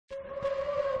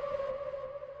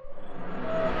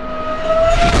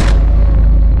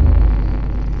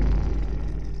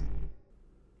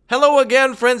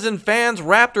again, friends and fans.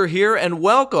 Raptor here, and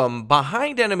welcome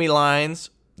behind enemy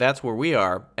lines. That's where we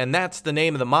are, and that's the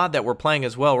name of the mod that we're playing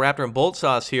as well. Raptor and Bolt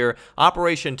Sauce here.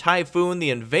 Operation Typhoon,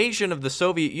 the invasion of the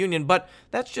Soviet Union, but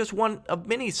that's just one of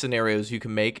many scenarios you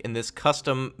can make in this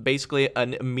custom, basically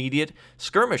an immediate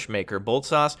skirmish maker. Bolt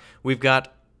Sauce, we've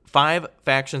got 5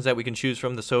 factions that we can choose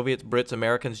from: the Soviets, Brits,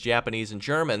 Americans, Japanese, and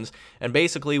Germans. And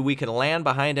basically, we can land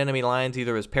behind enemy lines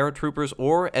either as paratroopers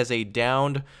or as a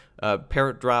downed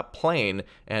parrot drop plane.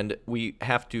 And we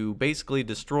have to basically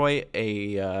destroy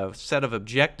a set of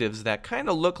objectives that kind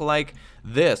of look like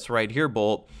this right here,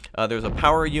 Bolt. There's a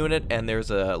power unit and there's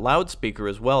a loudspeaker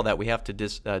as well that we have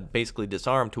to basically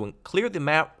disarm to clear the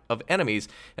map of enemies.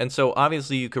 And so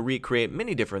obviously you could recreate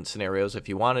many different scenarios if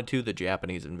you wanted to: the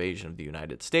Japanese invasion of the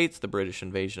United States, the British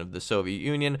invasion of the Soviet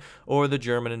Union, or the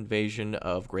German invasion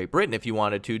of Great Britain if you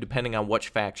wanted to, depending on which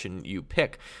faction you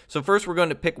pick. So first we're going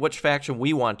to pick which faction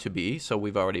we want to be. So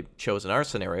we've already chosen our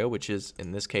scenario, which is,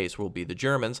 in this case, will be the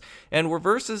Germans. And we're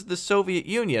versus the Soviet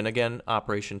Union. Again,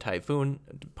 Operation Typhoon,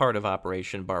 part of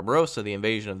Operation Barbarossa, the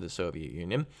invasion of the Soviet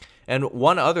Union. And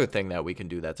one other thing that we can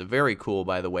do that's very cool,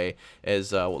 by the way,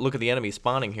 is look at the enemy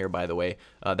spawning here, by the way.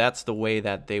 That's the way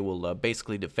that they will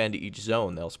basically defend each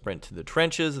zone. They'll sprint to the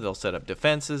trenches, they'll set up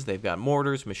defenses, they've got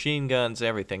mortars, machine guns,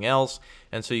 everything else.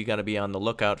 And so you got to be on the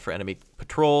lookout for enemy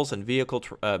patrols and vehicle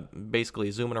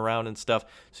basically zooming around and stuff.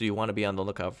 So you want to be on the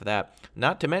lookout for that.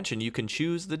 Not to mention, you can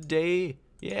choose the day.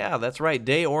 Yeah, that's right,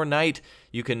 day or night.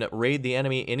 You can raid the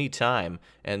enemy anytime.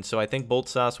 And so I think Bolt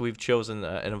Sauce, we've chosen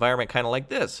an environment kind of like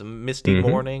this: a misty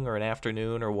morning or an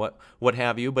afternoon or what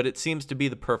have you, but it seems to be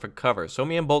the perfect cover. So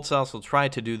me and Bolt Sauce will try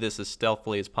to do this as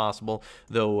stealthily as possible,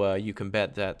 though you can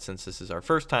bet that since this is our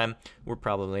first time, we're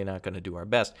probably not going to do our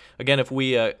best. Again, if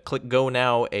we click go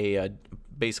now,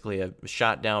 basically a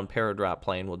shot down paradrop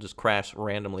plane will just crash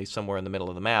randomly somewhere in the middle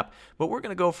of the map. But we're going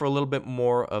to go for a little bit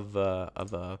more of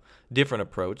a different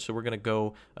approach. So we're going to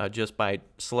go just by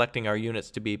selecting our units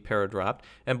to be paradropped.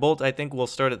 And Bolt, I think we'll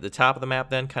start at the top of the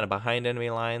map then, kind of behind enemy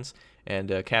lines,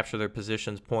 and capture their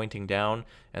positions pointing down,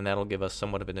 and that'll give us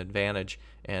somewhat of an advantage.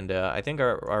 And I think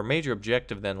our major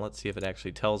objective then, let's see if it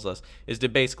actually tells us, is to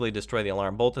basically destroy the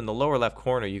alarm. Bolt, in the lower left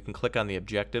corner, you can click on the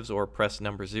objectives or press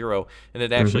number 0, and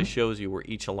it actually shows you where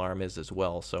each alarm is as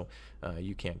well, so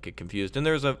you can't get confused. And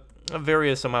there's a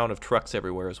various amount of trucks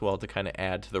everywhere as well to kind of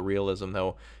add to the realism,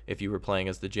 though if you were playing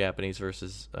as the Japanese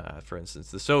versus, for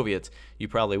instance, the Soviets, you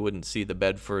probably wouldn't see the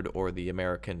Bedford or the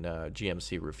American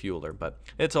GMC refueler, but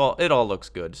it all looks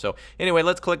good. So anyway,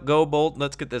 let's click go, Bolt.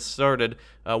 Let's get this started.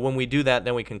 When we do that,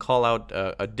 then we can call out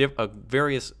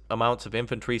various amounts of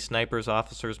infantry, snipers,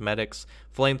 officers, medics,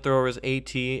 flamethrowers,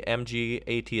 AT, MG,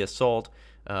 AT assault,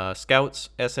 scouts,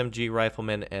 SMG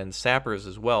riflemen, and sappers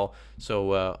as well.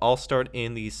 So I'll start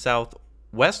in the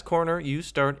southwest corner, you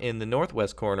start in the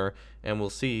northwest corner, and we'll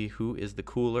see who is the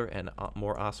cooler and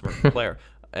more awesomer player.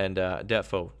 And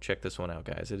Defo, check this one out,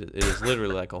 guys. It is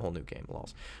literally like a whole new game,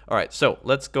 lols. All right, so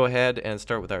let's go ahead and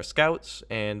start with our scouts.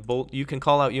 And Bolt, you can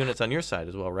call out units on your side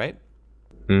as well, right?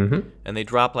 And they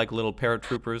drop like little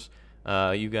paratroopers.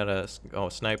 You got a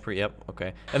sniper, yep,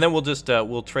 okay. And then we'll just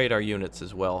we'll trade our units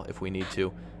as well if we need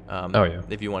to.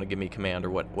 If you want to give me command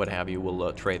or what have you,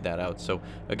 we'll trade that out. So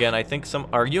again, I think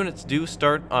our units do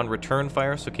start on return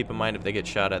fire, so keep in mind if they get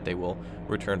shot at, they will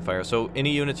return fire. So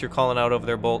any units you're calling out over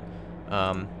there, Bolt,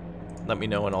 let me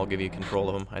know and I'll give you control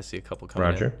of them. I see a couple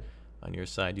coming in on your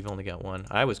side. You've only got one.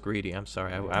 I was greedy, I'm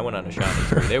sorry. I went on a shopping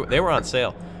spree. They were on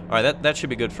sale. All right, that should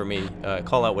be good for me.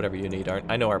 Call out whatever you need.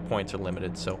 I know our points are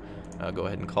limited, so go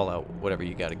ahead and call out whatever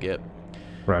you got to get.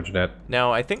 Roger that.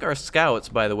 Now, I think our scouts,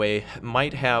 by the way,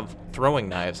 might have throwing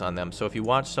knives on them. So if you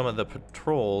watch some of the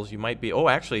patrols, you might be... Oh,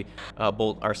 actually,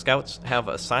 Bolt, our scouts have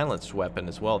a silenced weapon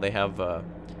as well. They have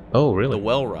oh, really? The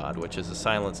well rod, which is a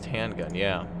silenced handgun,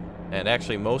 yeah. And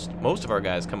actually, most of our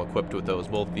guys come equipped with those.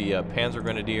 Both the Panzer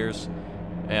Grenadiers,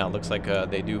 yeah, it looks like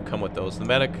they do come with those. The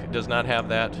medic does not have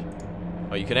that.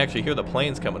 Oh, you can actually hear the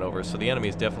planes coming over, so the enemy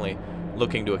is definitely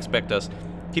looking to expect us.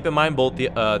 Keep in mind, Bolt,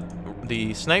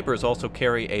 the snipers also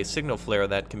carry a signal flare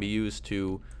that can be used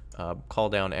to call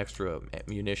down extra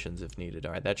munitions if needed.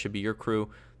 All right, that should be your crew.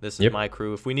 This is my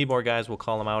crew. If we need more guys, we'll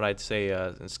call them out. I'd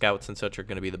say scouts and such are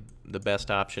going to be the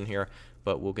best option here,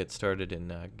 but we'll get started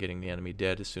in getting the enemy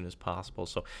dead as soon as possible.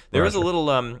 So there is a little,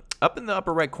 up in the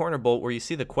upper right corner, Bolt, where you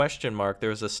see the question mark,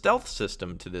 there's a stealth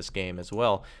system to this game as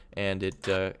well, and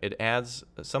it adds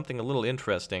something a little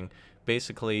interesting.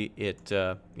 basically it,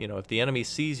 you know, if the enemy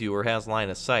sees you or has line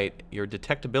of sight, your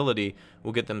detectability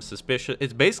will get them suspicious.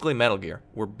 It's basically Metal Gear.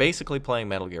 We're basically playing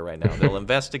Metal Gear right now. They'll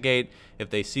investigate. If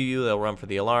they see you, they'll run for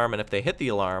the alarm. And if they hit the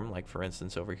alarm, like for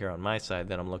instance over here on my side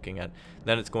that I'm looking at,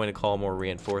 then it's going to call more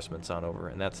reinforcements on over,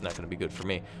 and that's not going to be good for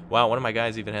me. Wow, one of my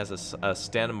guys even has a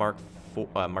Sten Mark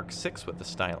 6 with the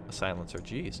silencer.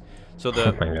 Jeez. So the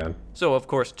Oh my God. so of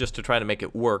course, just to try to make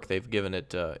it work, they've given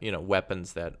it you know,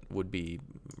 weapons that would be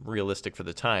realistic for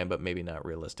the time, but maybe not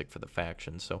realistic for the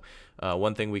faction. So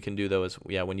one thing we can do though is,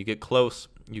 yeah, when you get close,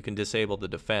 you can disable the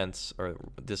defense or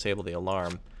disable the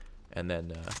alarm, and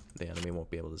then the enemy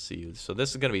won't be able to see you. So this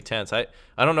is going to be tense. I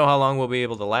don't know how long we'll be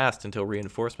able to last until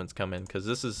reinforcements come in, because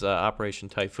this is Operation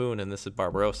Typhoon and this is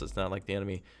Barbarossa. It's not like the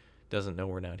enemy doesn't know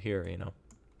we're not here, you know.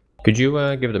 Could you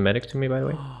give the medic to me, by the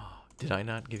way? Did I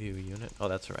not give you a unit? Oh,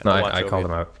 that's all right. No, I'll watch I over called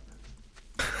you. him out.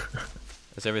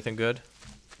 Is everything good?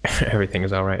 Everything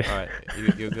is all right. All right,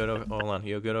 you're good over. Hold on,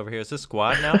 you're good over here. Is this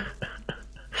squad now?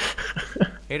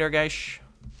 Hey there, guys.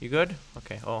 You good?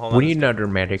 Okay. Oh, hold on. We need another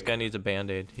This medic. guy needs a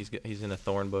band-aid. He's in a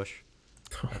thorn bush.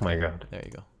 Oh my God. There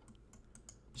you go.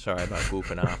 Sorry about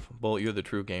goofing off. Bolt, you're the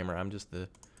true gamer. I'm just the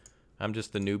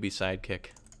newbie sidekick.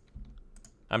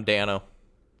 I'm Dano.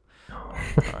 All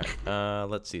right.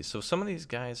 Let's see. So some of these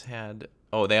guys had.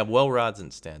 Oh, they have well rods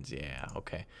and stens. Yeah.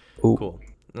 Okay. Ooh. Cool.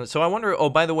 So I wonder. Oh,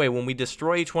 by the way, when we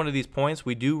destroy each one of these points,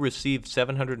 we do receive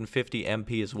 750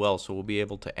 MP as well. So we'll be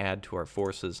able to add to our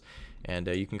forces, and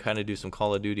you can kind of do some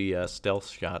Call of Duty stealth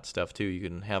shot stuff too. You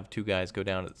can have two guys go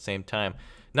down at the same time.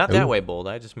 Not that way, Bold.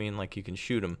 I just mean like you can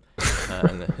shoot them,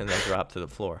 and they'll drop to the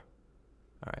floor.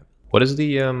 All right. What is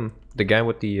the guy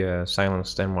with the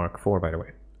silenced Sten Mark 4, by the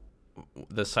way?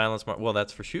 The silence mark. Well,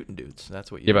 that's for shooting dudes.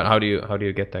 That's what you. Yeah, but how do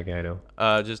you get that guy though?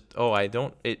 I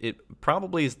don't. It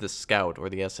probably is the scout or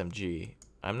the SMG.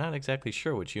 I'm not exactly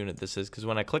sure which unit this is, because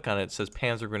when I click on it, it says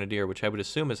Panzer Grenadier, which I would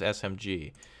assume is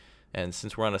SMG. And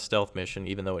since we're on a stealth mission,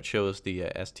 even though it shows the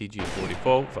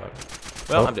STG-44, fuck.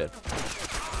 Well, I'm dead.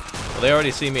 Well, they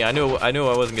already see me. I knew I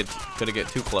wasn't gonna get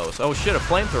too close. Oh shit, a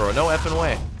flamethrower. No effing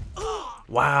way.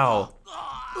 Wow.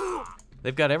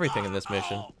 They've got everything in this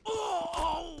mission.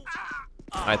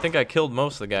 I think I killed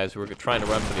most of the guys who were trying to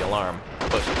run for the alarm.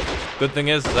 But good thing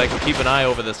is I can keep an eye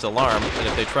over this alarm, and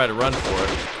if they try to run for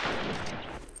it...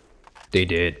 They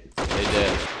did. They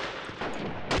did.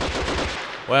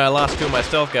 Well, I lost 2 of my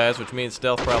stealth guys, which means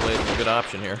stealth probably isn't a good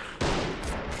option here.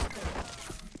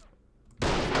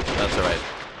 That's alright.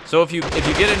 So if you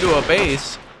get into a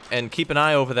base and keep an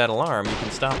eye over that alarm, you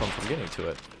can stop them from getting to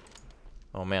it.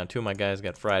 Oh man, 2 of my guys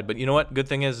got fried. But you know what? Good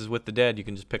thing is with the dead, you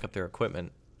can just pick up their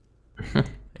equipment.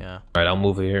 Yeah. Alright, I'll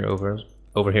move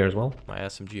over here as well. My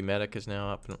SMG medic is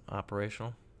now up and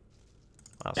operational.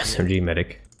 Awesome. SMG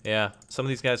medic. Yeah, some of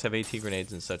these guys have AT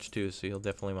grenades and such too, so you'll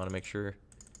definitely want to make sure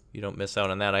you don't miss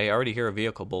out on that. I already hear a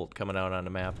vehicle bolt coming out on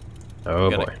the map. Oh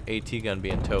Got boy. an AT gun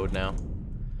being towed now.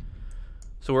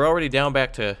 So we're already down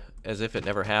back to as if it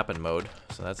never happened mode,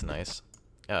 so that's nice.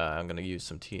 I'm gonna use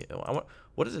some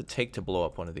what does it take to blow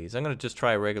up one of these? I'm gonna just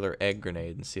try a regular egg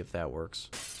grenade and see if that works.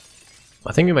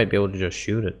 I think we might be able to just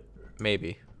shoot it.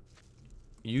 Maybe.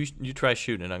 You try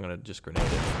shooting it. I'm gonna just grenade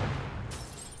it.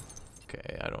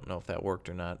 Okay, I don't know if that worked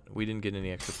or not. We didn't get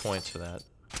any extra points for that.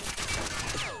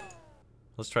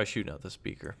 Let's try shooting out the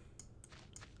speaker.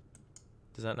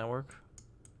 Does that not work?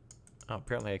 Oh,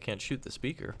 apparently I can't shoot the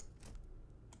speaker.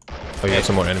 Oh, you got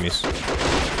some more enemies.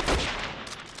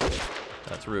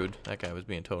 That's rude. That guy was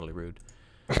being totally rude.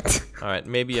 Alright,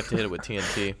 maybe you have to hit it with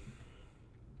TNT.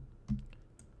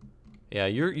 Yeah,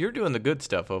 you're doing the good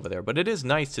stuff over there, but it is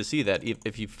nice to see that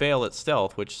if you fail at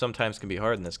stealth, which sometimes can be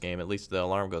hard in this game, at least the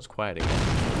alarm goes quiet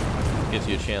again. Gives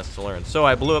you a chance to learn. So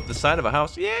I blew up the side of a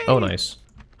house. Yay! Oh, nice.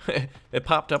 It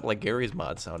popped up like Gary's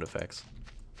mod sound effects.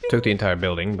 Took the entire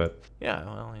building, but... Yeah,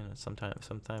 well, you know, sometimes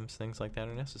things like that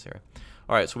are necessary.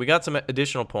 All right, so we got some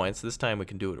additional points. This time we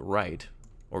can do it right.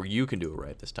 Or you can do it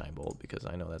right this time, Bolt, because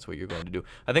I know that's what you're going to do.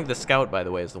 I think the scout, by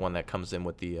the way, is the one that comes in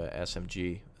with the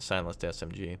SMG, silenced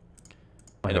SMG.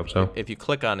 I hope so. If you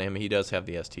click on him, he does have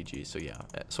the STG, so yeah.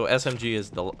 So SMG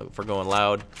is for going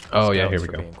loud. Oh, yeah, here we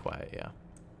for go. being quiet, yeah.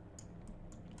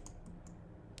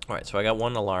 All right, so I got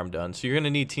one alarm done. So you're going to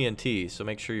need TNT, so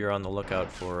make sure you're on the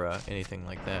lookout for anything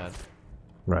like that.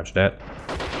 Roger that.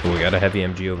 Ooh, we got a heavy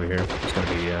MG over here. It's going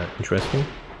to be interesting.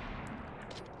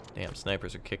 Damn,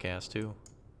 snipers are kick-ass, too.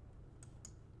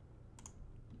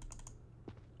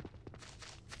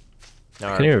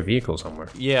 I can hear a vehicle somewhere.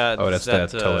 Yeah. Oh, that's that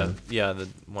towing. Yeah, the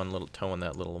one little towing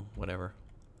that little whatever.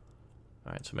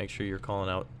 All right, so make sure you're calling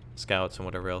out scouts and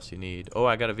whatever else you need. Oh,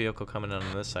 I got a vehicle coming in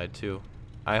on this side too.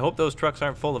 I hope those trucks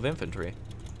aren't full of infantry.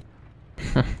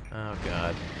 Oh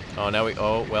god. Oh, now we.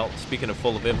 Oh well. Speaking of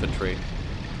full of infantry.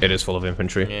 It is full of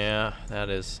infantry. Yeah,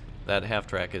 that half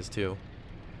track is too.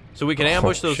 So we can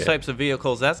ambush those shit. types of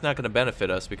vehicles. That's not going to benefit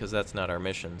us because that's not our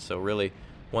mission. So really,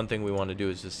 one thing we want to do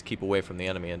is just keep away from the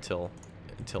enemy until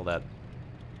that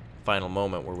final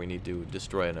moment where we need to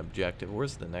destroy an objective.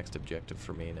 Where's the next objective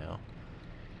for me now?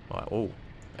 Oh,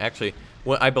 actually,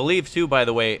 well, I believe too. By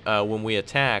the way, when we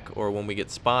attack or when we get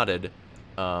spotted,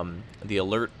 the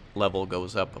alert level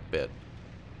goes up a bit.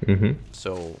 Mm-hmm.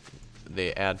 So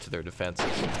they add to their defenses.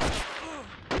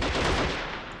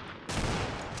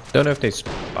 Don't know if they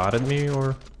spotted me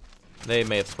or... They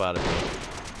may have spotted me.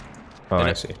 Oh,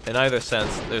 I see. In either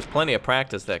sense, there's plenty of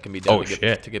practice that can be done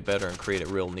shit. to get better and create a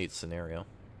real neat scenario.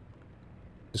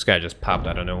 This guy just popped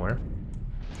out of nowhere.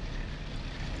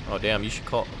 Oh damn! You should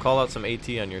call out some AT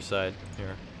on your side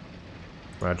here.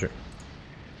 Roger.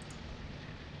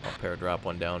 I'll paradrop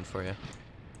one down for you.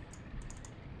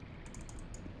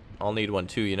 I'll need one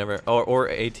too. You never or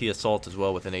AT assault as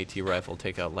well with an AT rifle.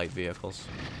 Take out light vehicles.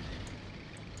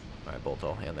 All right, Bolt.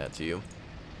 I'll hand that to you.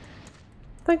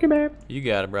 Thank you, babe. You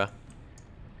got it, bruh.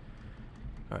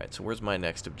 All right. So where's my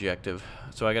next objective?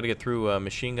 So I got to get through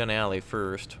Machine Gun Alley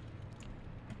first.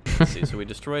 Let's see. So we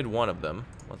destroyed one of them.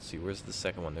 Let's see. Where's the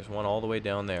second one? There's one all the way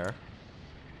down there.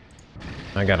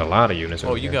 I got a lot of units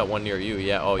over Oh, you here. got one near you.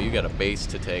 Yeah. Oh, you got a base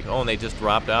to take. Oh, and they just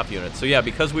dropped off units. So yeah,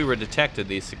 because we were detected,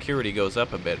 the security goes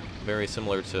up a bit. Very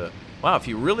similar to. Wow, if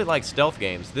you really like stealth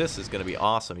games, this is going to be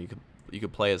awesome. You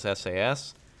could play as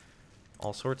SAS,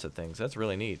 all sorts of things. That's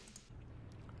really neat.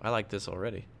 I like this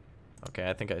already. Okay,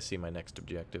 I think I see my next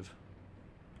objective.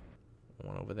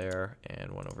 One over there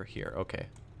and one over here. Okay.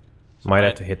 So Might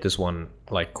have to hit this one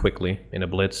like quickly in a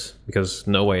blitz because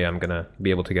no way I'm gonna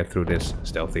be able to get through this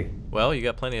stealthy. Well, you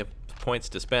got plenty of points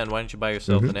to spend. Why don't you buy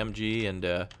yourself an MG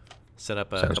and set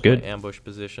up a Sounds couple good. of ambush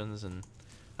positions? And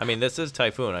I mean, this is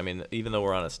Typhoon. I mean, even though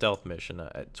we're on a stealth mission,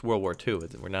 it's World War II.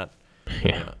 We're not,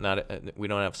 Yeah. we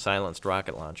don't have silenced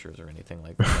rocket launchers or anything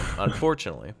like that,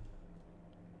 unfortunately.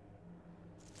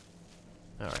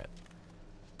 All right.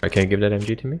 I can't give that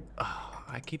MG to me. Oh,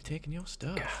 I keep taking your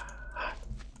stuff.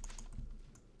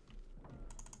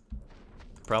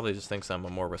 Probably just thinks I'm a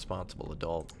more responsible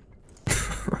adult.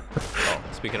 Oh,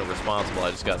 speaking of responsible,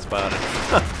 I just got spotted.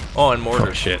 Oh, and mortars.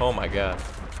 Oh, shit. Oh my god.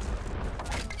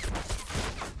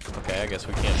 Okay, I guess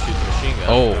we can't shoot the machine gun.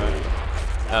 Oh.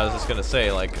 I was just gonna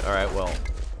say, like, all right, well,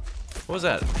 what was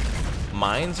that?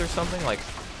 Mines or something? Like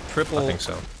triple. I think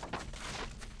so.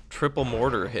 Triple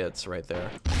mortar hits right there.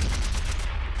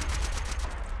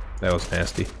 That was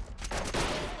nasty.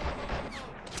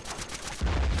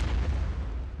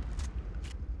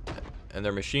 And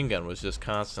their machine gun was just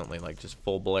constantly like just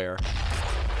full blare.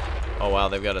 Oh wow,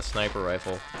 they've got a sniper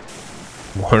rifle.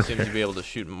 Mortar. Seems to be able to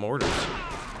shoot mortars.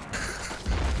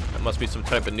 That must be some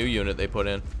type of new unit they put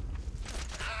in.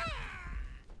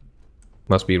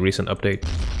 Must be a recent update.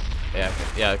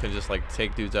 Yeah, I can just like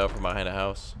take dudes out from behind a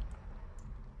house.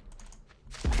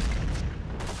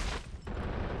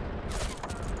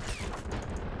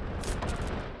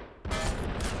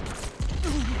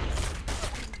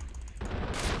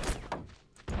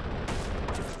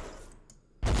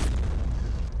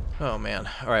 Oh man.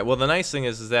 Alright, well the nice thing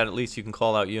is that at least you can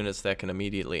call out units that can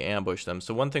immediately ambush them.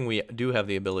 So one thing we do have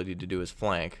the ability to do is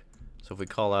flank. So if we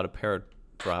call out a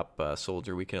paradrop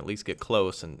soldier, we can at least get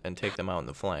close and take them out in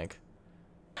the flank.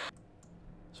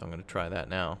 So I'm going to try that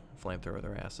now. Flamethrower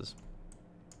their asses.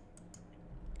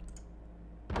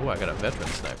 Oh, I got a veteran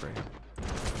sniper here.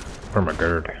 Oh my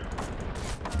god.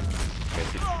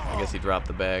 I guess he dropped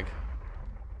the bag.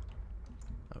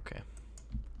 Okay.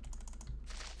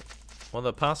 Well,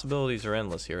 the possibilities are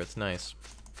endless here. It's nice.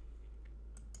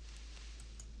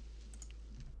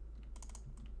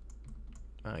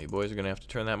 Oh, you boys are going to have to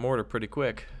turn that mortar pretty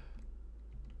quick.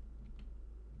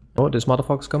 Oh, this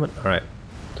motherfucker's coming. All right,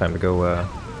 time to go.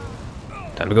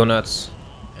 Time to go nuts.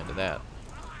 End of that.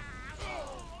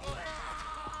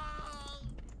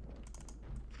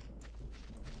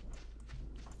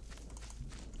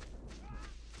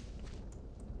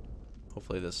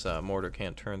 Hopefully this mortar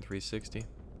can't turn 360.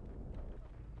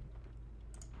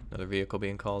 Another vehicle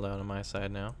being called out on my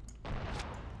side now.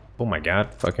 Oh my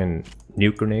god! Fucking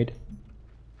nuke grenade.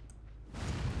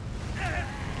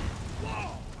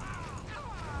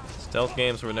 Stealth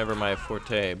games were never my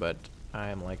forte, but I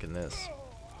am liking this.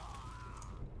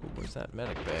 Ooh, where's that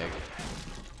medic bag?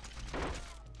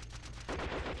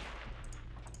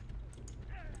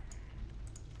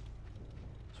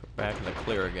 So we're back in the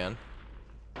clear again.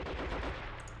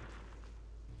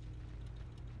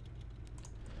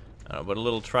 But a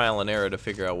little trial and error to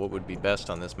figure out what would be best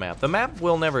on this map. The map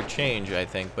will never change, I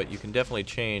think, but you can definitely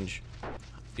change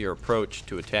your approach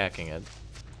to attacking it.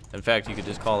 In fact, you could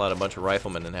just call out a bunch of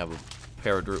riflemen and have a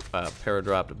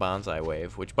paradropped bonsai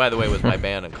wave, which, by the way, was my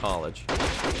band in college.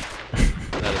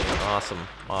 That is an awesome,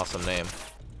 awesome name.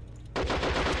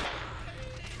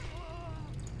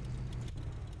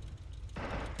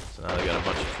 So now they got a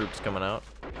bunch of troops coming out.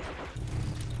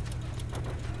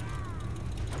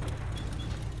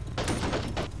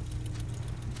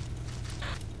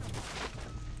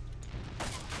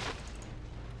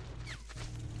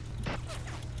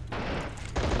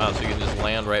 Oh, so you can just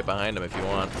land right behind them if you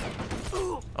want.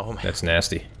 Oh man. That's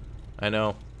nasty. I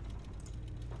know.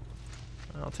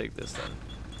 I'll take this then.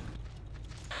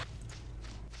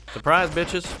 Surprise,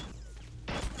 bitches.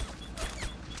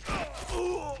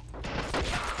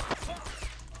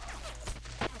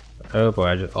 Oh boy,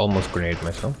 I just almost grenaded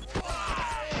myself.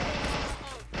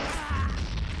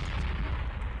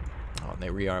 Oh, and they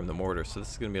rearmed the mortar, so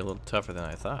this is going to be a little tougher than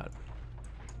I thought.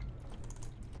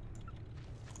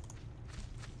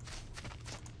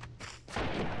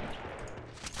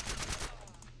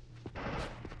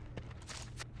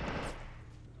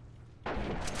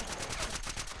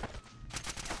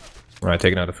 Alright,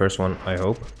 taking out the first one, I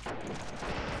hope.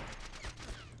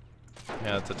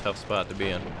 Yeah, it's a tough spot to be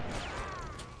in.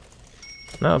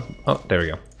 No, oh, there we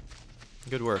go.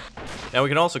 Good work. Now we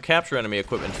can also capture enemy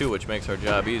equipment too, which makes our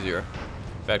job easier.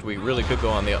 In fact, we really could go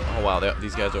on the... Oh wow,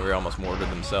 these guys over here almost mortared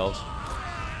themselves.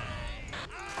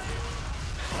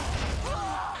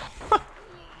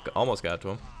 Almost got to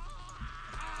him.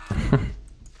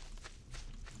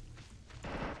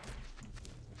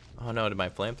 Oh no, did my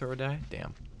flamethrower die?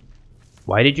 Damn.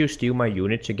 Why did you steal my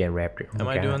units again, Raptor? Am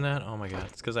I doing that? Oh my god,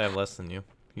 it's because I have less than you.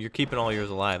 You're keeping all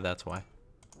yours alive, that's why.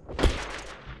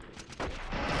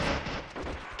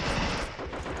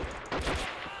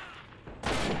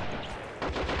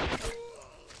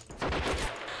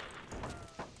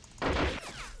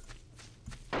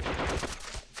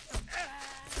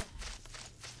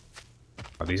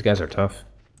 Oh, these guys are tough.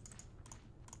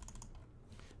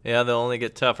 Yeah, they'll only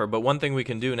get tougher. But one thing we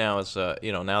can do now is,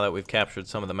 you know, now that we've captured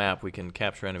some of the map, we can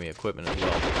capture enemy equipment as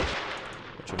well,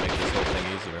 which will make this whole thing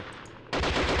easier.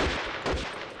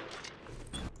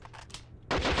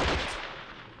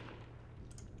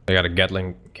 I got a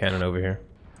Gatling cannon over here.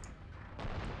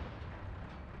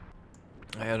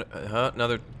 I had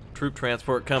another troop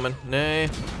transport coming. Nay.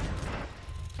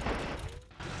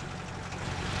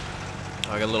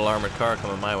 Oh, I got a little armored car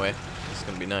coming my way. This is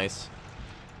gonna be nice.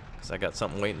 I got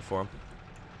something waiting for him.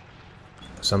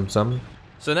 Some.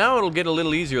 So now it'll get a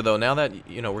little easier though. Now that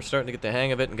you know we're starting to get the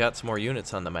hang of it and got some more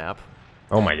units on the map.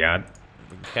 Oh my god.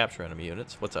 We can capture enemy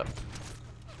units. What's up?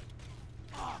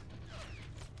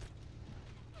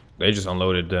 They just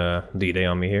unloaded D-Day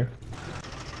on me here.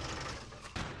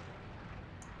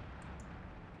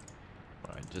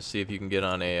 All right, just see if you can get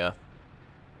on a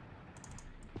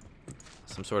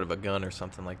some sort of a gun or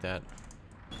something like that.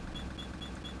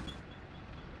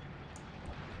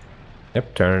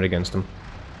 Yep, turn it against them.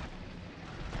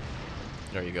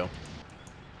 There you go.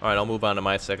 Alright, I'll move on to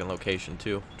my second location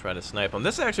too. Try to snipe them.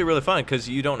 This is actually really fun because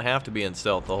you don't have to be in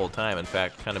stealth the whole time. In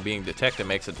fact, kind of being detected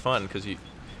makes it fun because you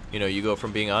know, you go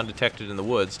from being undetected in the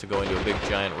woods to going to a big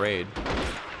giant raid.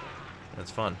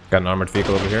 That's fun. Got an armored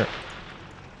vehicle over here.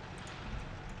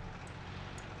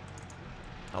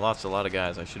 I lost a lot of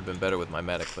guys. I should have been better with my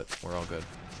medic, but we're all good.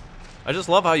 I just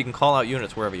love how you can call out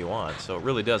units wherever you want, so it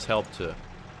really does help to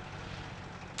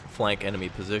flank enemy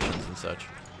positions and such.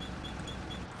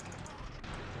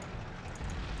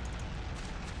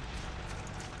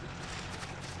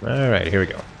 Alright, here we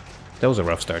go. That was a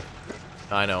rough start.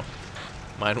 I know.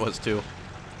 Mine was too.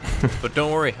 But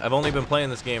don't worry, I've only been playing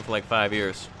this game for like 5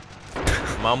 years.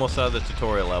 I'm almost out of the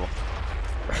tutorial level.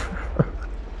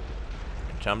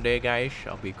 Someday, guys,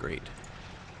 I'll be great.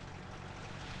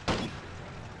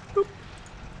 Boop.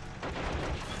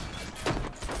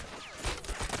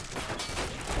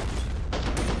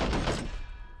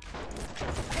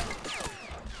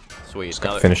 Sweet. Just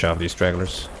gotta finish off these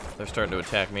stragglers. They're starting to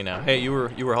attack me now. Hey, you were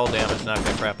hull damage, knock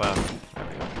that crap out. There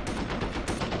we go.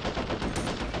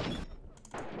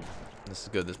 This is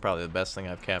good. This is probably the best thing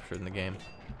I've captured in the game.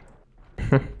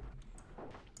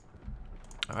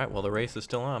 Alright, well the race is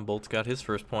still on. Bolt's got his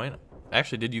first point.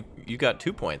 Actually, you got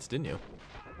 2 points, didn't you?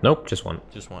 Nope, just one.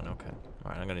 Just one, okay.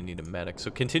 Alright, I'm gonna need a medic. So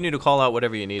continue to call out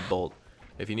whatever you need, Bolt.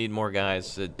 If you need more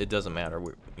guys, it doesn't matter.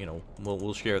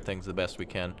 We'll share things the best we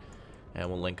can, and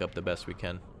we'll link up the best we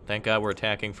can. Thank God we're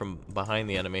attacking from behind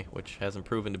the enemy, which hasn't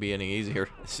proven to be any easier.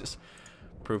 It's just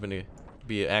proven to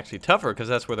be actually tougher because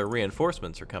that's where their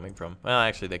reinforcements are coming from. Well,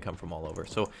 actually, they come from all over.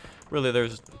 So, really,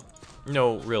 there's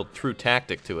no real true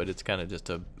tactic to it. It's kind of just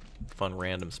a fun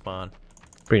random spawn.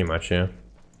 Pretty much, yeah.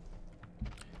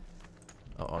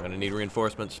 Oh, I'm gonna need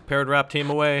reinforcements. Paradrop team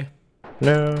away.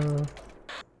 No.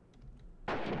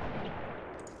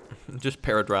 Just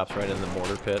paradrops right in the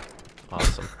mortar pit.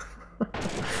 Awesome.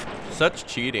 Such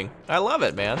cheating. I love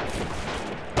it, man.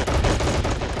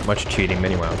 Much cheating,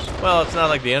 many wows. Well, it's not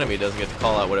like the enemy doesn't get to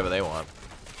call out whatever they want.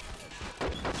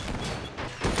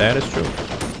 That is true.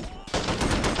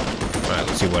 Alright,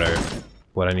 let's see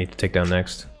what I need to take down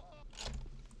next.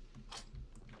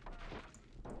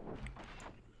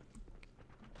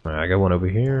 Alright, I got one over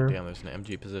here. Damn, there's an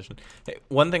MG position. Hey,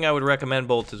 one thing I would recommend,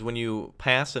 Bolt, is when you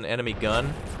pass an enemy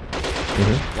gun,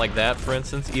 like that, for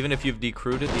instance, even if you've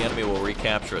decrewed it, the enemy will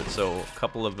recapture it. So, a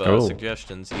couple of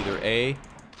suggestions. Either A,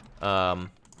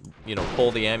 you know,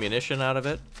 pull the ammunition out of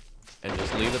it and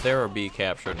just leave it there, or B,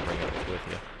 capture it and bring it with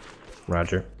you.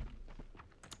 Roger.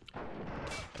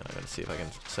 And I'm going to see if I can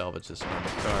salvage this normal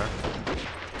car.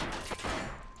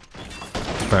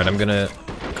 Alright, I'm gonna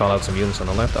call out some units on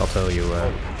the left. I'll tell you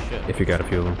if you got a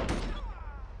few of them.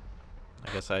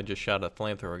 I guess I just shot a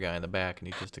flamethrower guy in the back and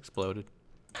he just exploded.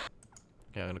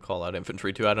 Yeah, I'm going to call out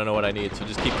infantry too. I don't know what I need, so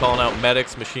just keep calling out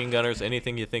medics, machine gunners,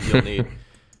 anything you think you'll need.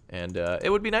 And it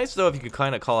would be nice, though, if you could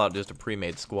kind of call out just a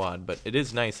pre-made squad, but it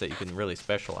is nice that you can really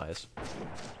specialize.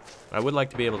 I would like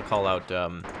to be able to call out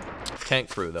tank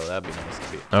crew, though. That'd be nice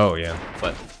to be. Oh, yeah.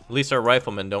 But at least our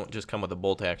riflemen don't just come with a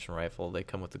bolt-action rifle. They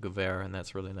come with the Gewehr, and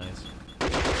that's really nice. All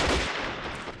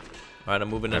right, I'm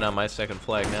moving in on my second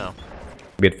flag now.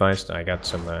 Be advised, I got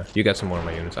some, you got some more of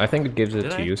my units. I think it gives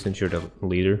it to you since you're the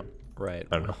leader. Right.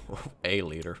 I don't know. A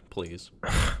leader, please.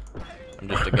 I'm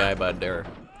just a guy by dare.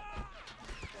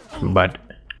 But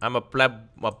I'm a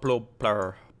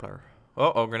player.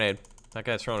 Oh, grenade. That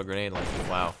guy's throwing a grenade like,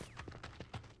 wow.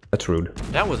 That's rude.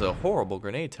 That was a horrible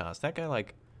grenade toss. That guy,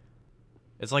 like,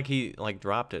 it's like he, like,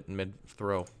 dropped it in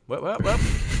mid-throw. What?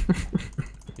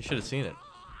 You should have seen it.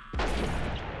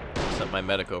 Sent my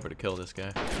medic over to kill this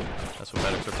guy. That's what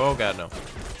medics are for. Oh, God, no.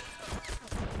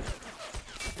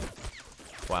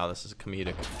 Wow, this is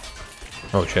comedic.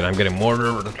 Oh, shit, I'm getting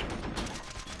mortared.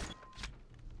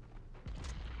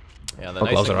 Yeah, the Oh,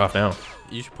 nice gloves thing, are off now.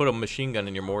 You should put a machine gun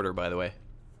in your mortar, by the way.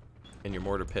 In your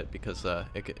mortar pit, because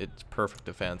it's perfect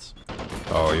defense.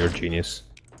 Oh, you're a genius.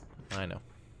 I know.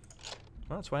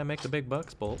 Well, that's why I make the big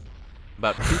bucks, Bolt.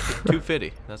 About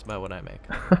 250. That's about what I make.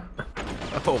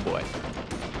 Oh boy.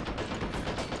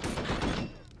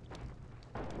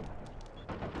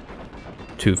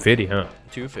 $250, huh?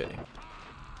 250.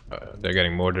 They're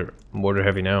getting mortar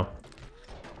heavy now.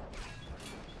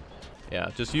 Yeah,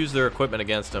 just use their equipment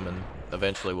against them, and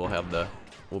eventually we'll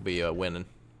be winning.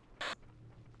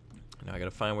 Now I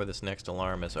gotta find where this next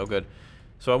alarm is. Oh, good.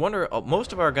 So I wonder,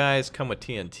 most of our guys come with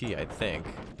TNT, I think.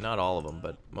 Not all of them,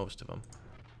 but most of them.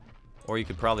 Or you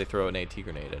could probably throw an AT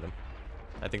grenade at them.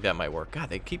 I think that might work. God,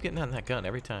 they keep getting on that gun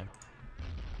every time.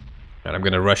 And I'm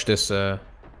gonna rush this this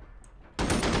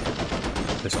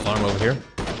alarm over here.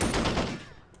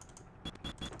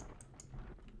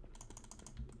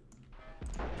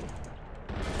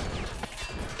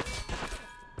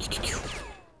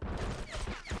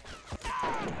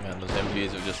 Man, those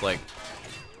MGs are just like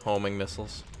homing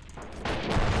missiles.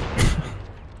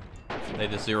 They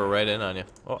just zero right in on you.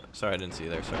 Oh, sorry, I didn't see you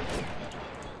there, sir.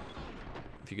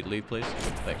 If you could leave, please.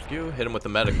 Thank you. Hit him with the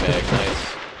medic bag. Nice.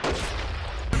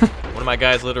 One of my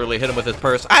guys literally hit him with his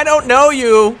purse. I don't know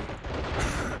you!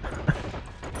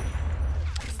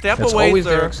 Step That's away, always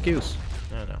sir. their excuse.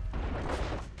 I know.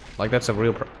 Like, that's a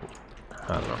real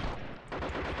I don't know.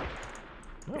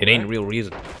 It ain't real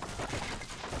reason.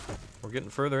 We're getting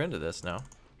further into this now.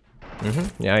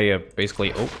 Yeah,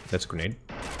 basically... Oh, that's a grenade.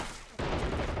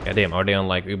 Yeah, damn, are they on,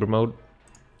 like, Uber mode?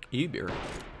 Uber.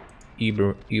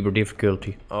 Uber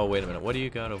difficulty. Oh, wait a minute. What do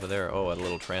you got over there? Oh, a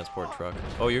little transport truck.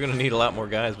 Oh, you're going to need a lot more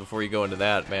guys before you go into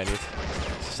that, man. It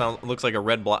looks like a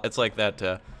red blob. It's like that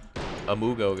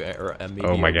Amugo guy, or Amigo.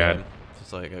 Oh, my God. Game.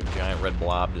 It's like a giant red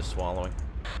blob just swallowing.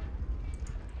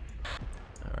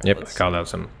 All right, Yep,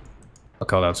 I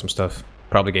called out some stuff.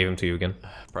 Probably gave them to you again.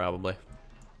 Probably.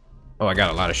 Oh, I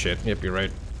got a lot of shit. Yep, you're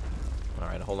right. All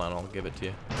right, hold on. I'll give it to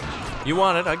you. You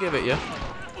want it? I'll give it you.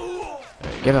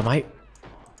 Give it, mate.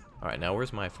 All right, now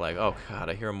where's my flag? Oh, God,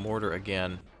 I hear a mortar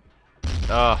again.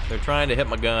 Oh, they're trying to hit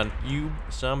my gun. You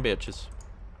some bitches.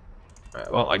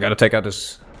 Right, well, I gotta take out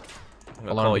this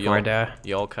alarm before I die.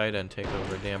 ELGATO and take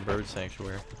over a damn bird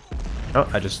sanctuary. Oh,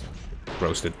 I just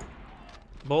roasted.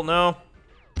 Bolt, no.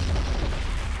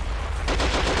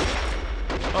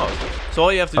 Oh, so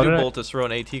all you have to do, Bolt, is throw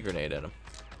an AT grenade at him.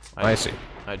 I see.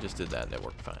 I just did that and it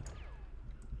worked fine.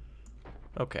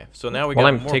 Okay, so now we Well, got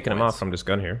I'm more taking him points. off from this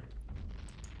gun here.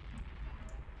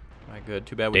 Alright, good.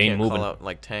 Too bad we They can't moving. call out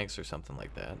like tanks or something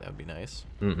like that. That would be nice.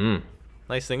 Mm-mm.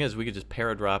 Nice thing is we could just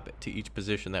paradrop it to each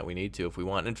position that we need to if we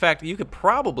want. In fact, you could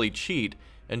probably cheat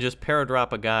and just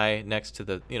paradrop a guy next to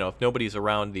the, you know, if nobody's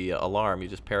around the alarm, you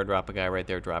just paradrop a guy right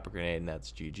there, drop a grenade, and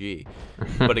that's GG.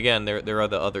 But again, there are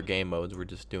the other game modes. We're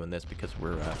just doing this because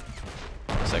we're,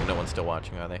 looks like no one's still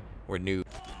watching, are they? We're new.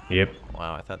 Yep.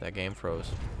 Wow, I thought that game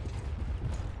froze.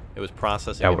 It was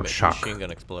processing That and was shock. machine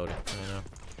gun exploded. I know.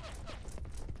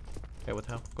 Okay, what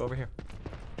the hell? Go over here.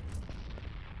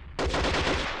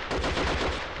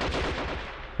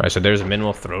 Alright, so there's a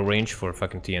minimal throw range for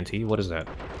fucking TNT. What is that?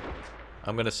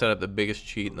 I'm gonna set up the biggest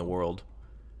cheat in the world.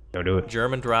 Don't do it.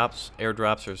 German drops,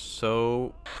 airdrops are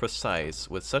so precise,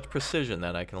 with such precision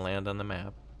that I can land on the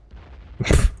map.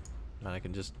 And I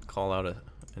can just call out an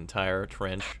entire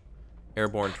trench,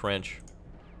 airborne trench.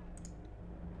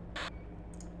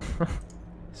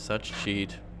 Such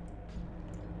cheat.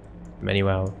 Many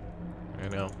wow. I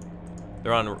know.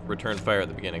 They're on return fire at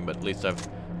the beginning, but at least I've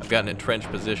gotten in trench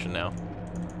position now.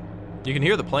 You can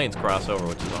hear the planes cross over,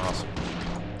 which is awesome.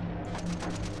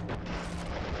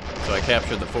 So I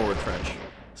captured the forward trench.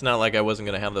 It's not like I wasn't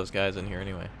going to have those guys in here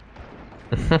anyway.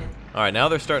 Alright, now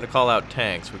they're starting to call out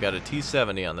tanks. We got a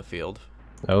T-70 on the field.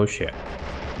 Oh shit.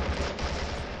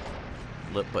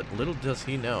 But little does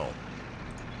he know.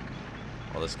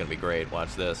 Well, this is going to be great.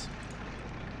 Watch this.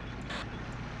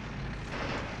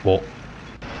 Well,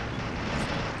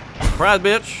 Surprise,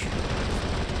 bitch!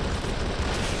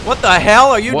 What the hell?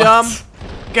 Are you What? dumb?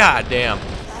 God damn.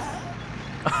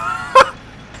 I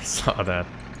saw that.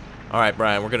 Alright,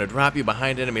 Brian, we're going to drop you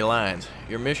behind enemy lines.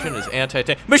 Your mission is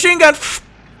anti-tank. Machine gun!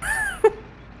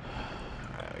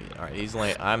 Alright, he's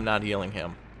late. I'm not healing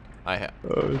him.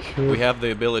 Oh shit. We have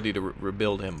the ability to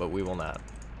rebuild him, but we will not.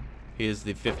 He is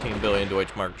the 15 billion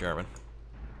Deutschmark German.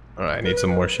 Alright, I need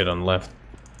some more shit on the left.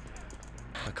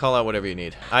 Call out whatever you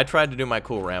need. I tried to do my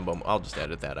cool Rambo. I'll just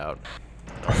edit that out.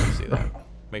 I don't want to see that.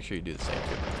 Make sure you do the same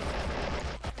too.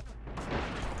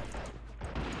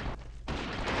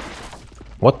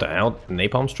 What the hell?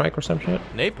 Napalm strike or some shit?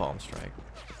 Napalm strike.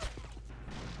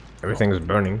 Everything is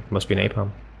burning. Must be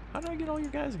napalm. How did I get all your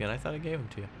guys again? I thought I gave them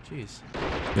to you.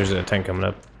 Jeez. There's a tank coming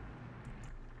up.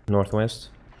 Northwest.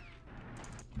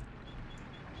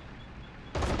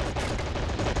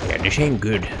 Yeah, this ain't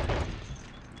good.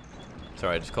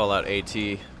 Sorry, just call out AT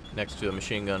next to a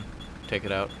machine gun. Take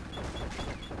it out.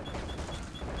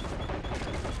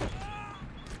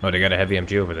 Oh, they got a heavy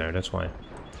MG over there, that's why.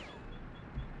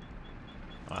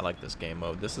 Oh, I like this game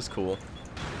mode. This is cool.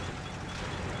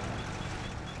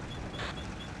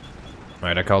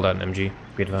 Alright, I called out an MG.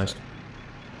 Be advised.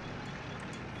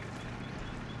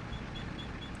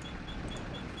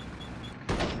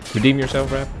 Redeem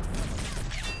yourself, Rap.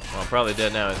 Well, I'm probably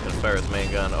dead now. He's gonna fire his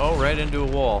main gun. Oh, right into a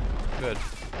wall. Good.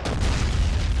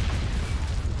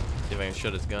 See if I can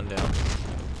shut his gun down.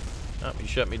 Oh, he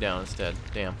shut me down instead.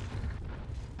 Damn.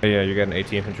 Oh, yeah, you got an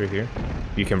AT infantry here.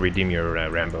 You can redeem your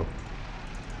Rambo.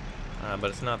 But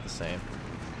it's not the same.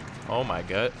 Oh my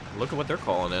god. Look at what they're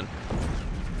calling in.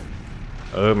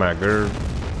 Oh my god.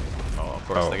 Oh, of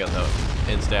course, Oh. they got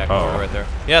the in-stack Oh. right there.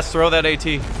 Yes, throw that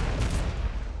AT.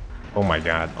 Oh my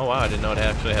god. Oh wow, I didn't know it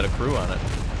actually had a crew on it.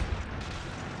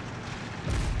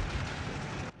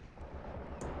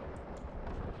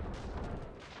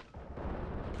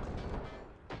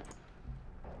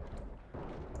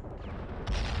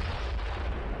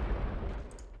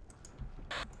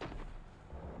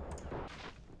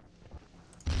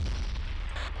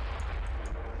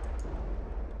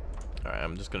 Alright,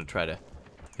 I'm just gonna try to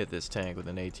hit this tank with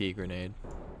an AT grenade.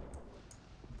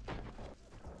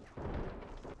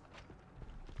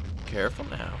 Careful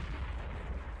now.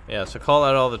 Yeah, so call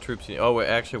out all the troops you need. Oh,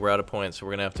 actually we're out of points, so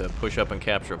we're gonna have to push up and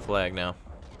capture a flag now.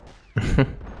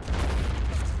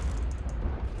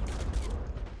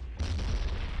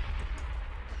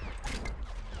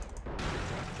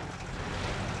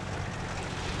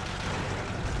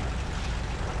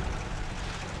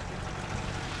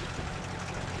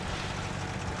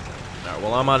 Alright,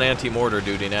 well I'm on anti-mortar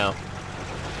duty now.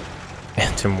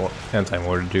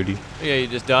 Anti-mortar duty. Yeah, you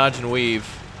just dodge and weave.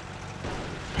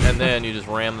 And then you just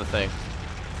ram the thing.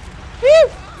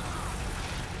 Woo!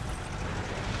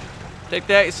 Take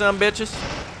that, you son of bitches.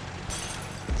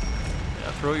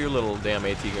 Yeah, throw your little damn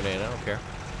AT grenade, I don't care.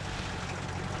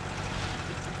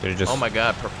 It just, Oh my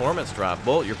god, performance drop.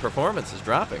 Bolt, your performance is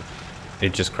dropping.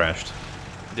 it just crashed.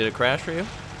 Did it crash for you?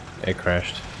 It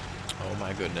crashed. Oh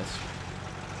my goodness.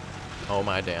 Oh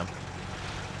my damn.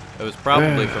 It was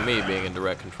probably for me being in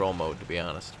direct control mode, to be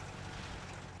honest.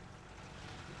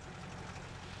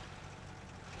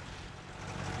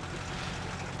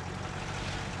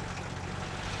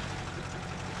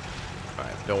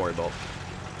 Don't worry, Bolt.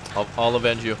 I'll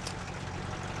avenge you.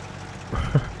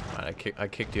 Right, I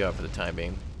kicked you out for the time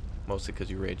being. Mostly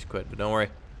because you rage quit, but don't worry.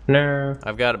 No.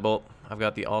 I've got it, Bolt. I've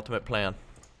got the ultimate plan.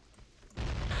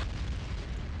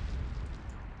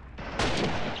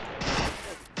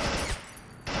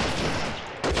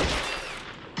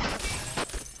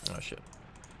 Oh, shit.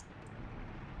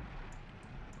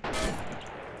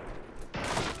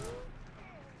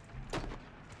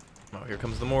 Oh, here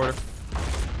comes the mortar.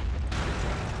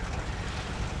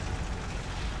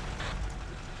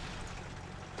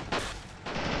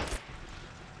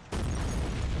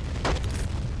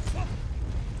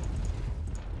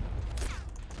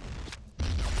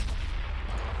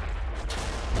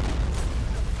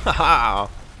 Haha!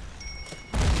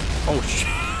 Oh shit!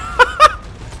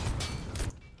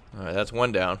 Alright, that's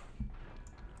one down.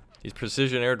 These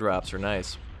precision airdrops are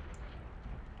nice.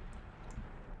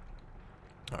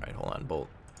 Alright, hold on, Bolt.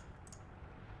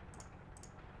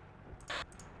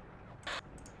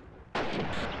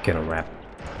 Get a wrap.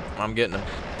 I'm getting him.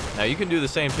 Now you can do the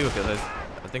same too, because I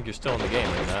think you're still in the game,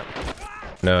 are you not?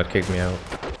 No, it kicked me out.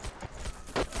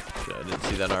 Shit, I didn't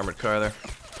see that armored car there.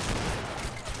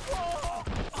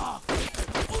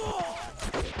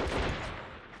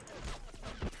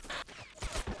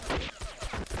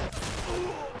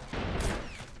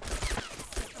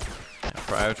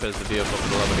 Prioritize the vehicle for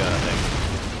the love of God, I think.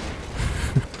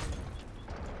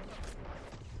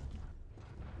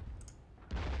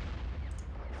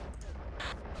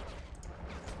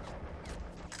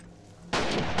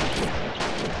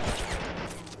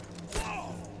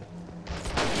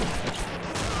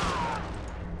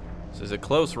 This is a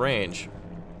close range.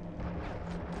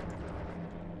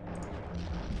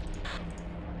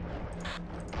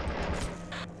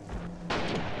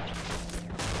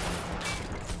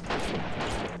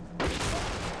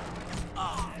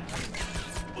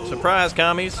 Surprise,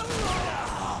 commies!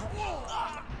 I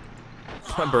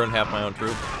burned half my own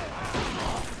troop.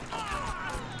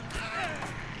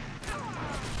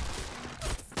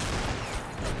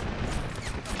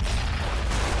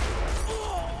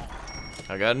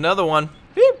 I got another one.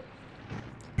 Beep.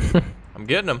 I'm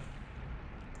getting him.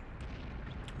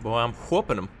 Boy, I'm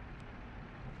whooping him.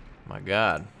 My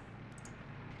God.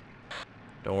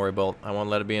 Don't worry, Bolt. I won't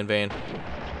let it be in vain.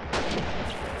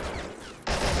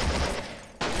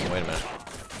 Wait a minute.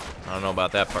 I don't know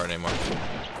about that part anymore.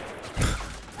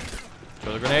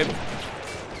 Throw the grenade.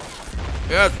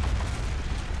 Yes.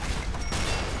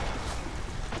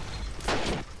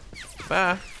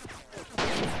 Bye.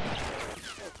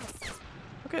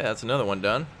 Okay, that's another one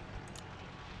done.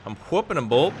 I'm whooping him,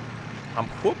 Bolt. I'm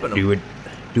whooping him. Do it.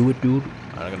 Do it, dude.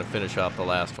 I'm gonna finish off the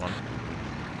last one.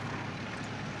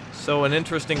 So an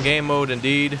interesting game mode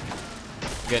indeed.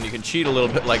 Again, you can cheat a little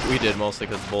bit like we did, mostly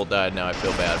because Bolt died. Now I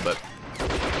feel bad, but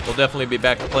we'll definitely be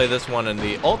back to play this one in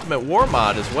the Ultimate War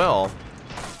mod as well.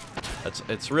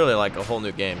 It's really like a whole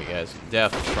new game, you guys.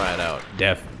 Def, try it out.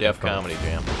 Def Comedy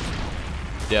Jam.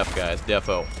 Def, guys.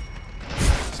 Defo.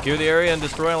 Secure the area and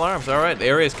destroy alarms. All right, the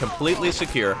area is completely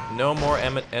secure. No more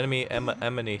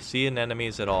seeing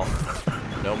enemies at all.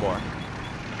 No more.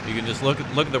 You can just look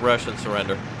at the Russian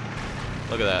surrender.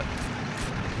 Look at that.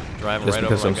 Driving just right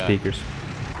because over some speakers.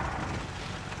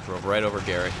 Drove right over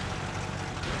Gary.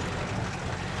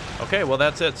 Okay, well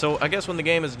that's it. So I guess when the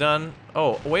game is done...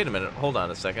 Oh, wait a minute. Hold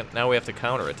on a second. Now we have to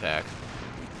counterattack.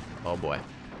 Oh boy.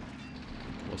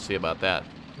 We'll see about that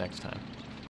next time.